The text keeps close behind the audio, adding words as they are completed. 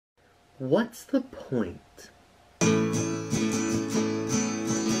What's the point?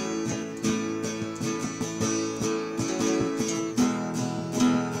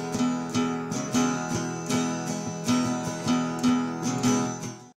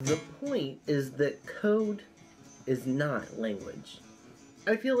 The point is that code is not language.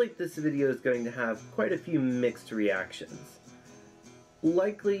 I feel like this video is going to have quite a few mixed reactions.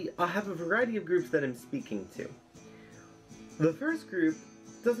 Likely, I'll have a variety of groups that I'm speaking to. The first group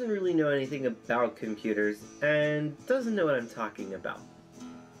doesn't really know anything about computers and doesn't know what I'm talking about.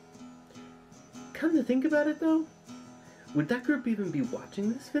 Come to think about it though, would that group even be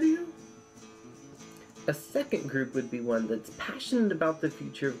watching this video? A second group would be one that's passionate about the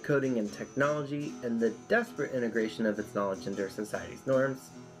future of coding and technology and the desperate integration of its knowledge into our society's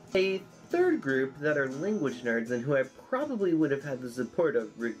norms. A third group that are language nerds and who I probably would have had the support of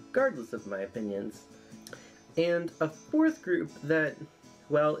regardless of my opinions. And a fourth group that,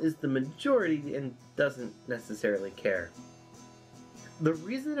 well, is the majority and doesn't necessarily care. The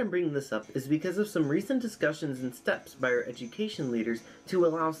reason I'm bringing this up is because of some recent discussions and steps by our education leaders to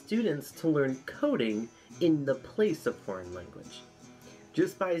allow students to learn coding in the place of foreign language.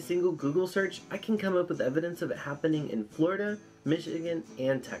 Just by a single Google search, I can come up with evidence of it happening in Florida, Michigan,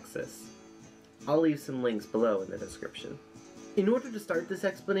 and Texas. I'll leave some links below in the description. In order to start this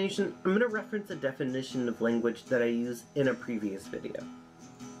explanation, I'm going to reference a definition of language that I used in a previous video.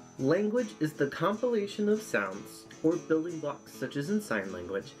 Language is the compilation of sounds, or building blocks such as in sign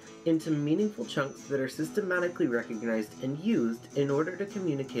language, into meaningful chunks that are systematically recognized and used in order to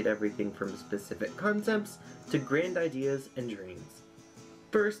communicate everything from specific concepts to grand ideas and dreams.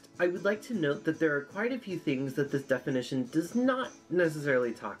 First, I would like to note that there are quite a few things that this definition does not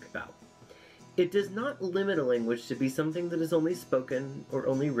necessarily talk about. It does not limit a language to be something that is only spoken, or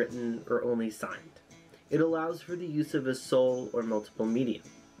only written, or only signed. It allows for the use of a sole or multiple medium.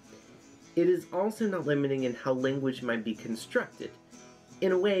 It is also not limiting in how language might be constructed.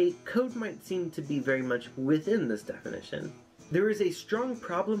 In a way, code might seem to be very much within this definition. There is a strong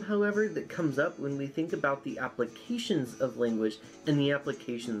problem, however, that comes up when we think about the applications of language and the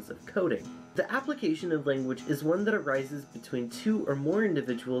applications of coding. The application of language is one that arises between two or more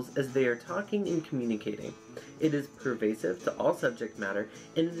individuals as they are talking and communicating. It is pervasive to all subject matter,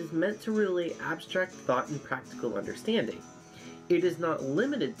 and it is meant to relay abstract thought and practical understanding. It is not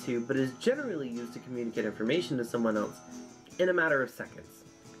limited to, but is generally used to communicate information to someone else in a matter of seconds,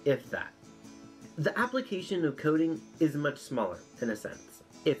 if that. The application of coding is much smaller, in a sense.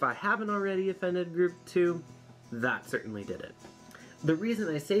 If I haven't already offended Group 2, that certainly did it. The reason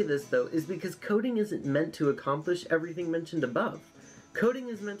I say this, though, is because coding isn't meant to accomplish everything mentioned above. Coding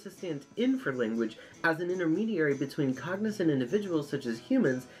is meant to stand in for language as an intermediary between cognizant individuals such as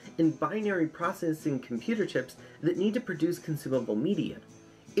humans and binary processing computer chips that need to produce consumable media.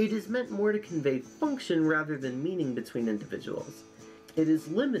 It is meant more to convey function rather than meaning between individuals. It is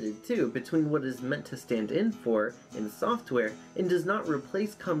limited, too, between what is meant to stand in for in software and does not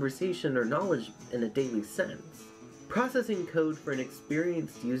replace conversation or knowledge in a daily sense. Processing code for an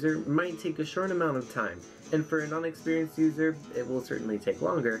experienced user might take a short amount of time, and for a non-experienced user, it will certainly take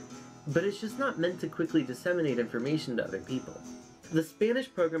longer, but it's just not meant to quickly disseminate information to other people. The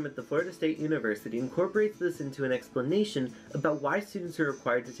Spanish program at the Florida State University incorporates this into an explanation about why students are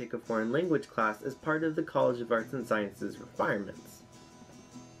required to take a foreign language class as part of the College of Arts and Sciences requirements.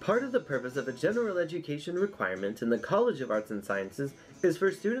 Part of the purpose of a general education requirement in the College of Arts and Sciences is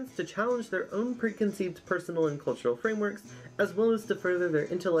for students to challenge their own preconceived personal and cultural frameworks, as well as to further their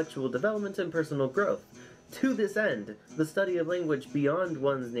intellectual development and personal growth. To this end, the study of language beyond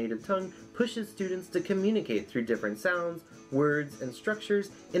one's native tongue pushes students to communicate through different sounds, words, and structures,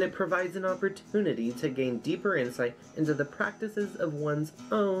 and it provides an opportunity to gain deeper insight into the practices of one's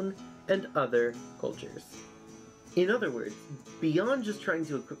own and other cultures. In other words, beyond just trying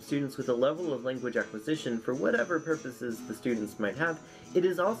to equip students with a level of language acquisition for whatever purposes the students might have, it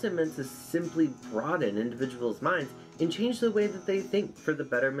is also meant to simply broaden individuals' minds and change the way that they think for the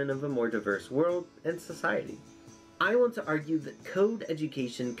betterment of a more diverse world and society. I want to argue that code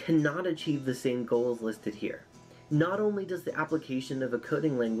education cannot achieve the same goals listed here. Not only does the application of a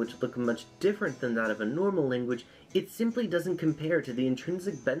coding language look much different than that of a normal language, it simply doesn't compare to the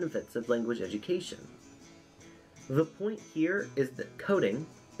intrinsic benefits of language education. The point here is that coding,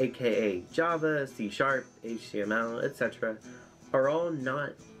 aka Java, C#, HTML, etc., are all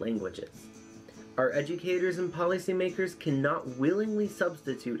not languages. Our educators and policymakers cannot willingly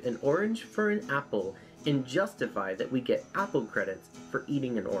substitute an orange for an apple and justify that we get Apple credits for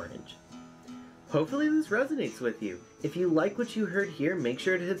eating an orange. Hopefully this resonates with you. If you like what you heard here, make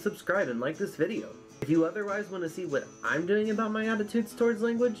sure to hit subscribe and like this video. If you otherwise want to see what I'm doing about my attitudes towards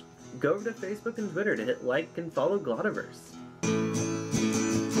language, Go over to Facebook and Twitter to hit like and follow Glottoverse.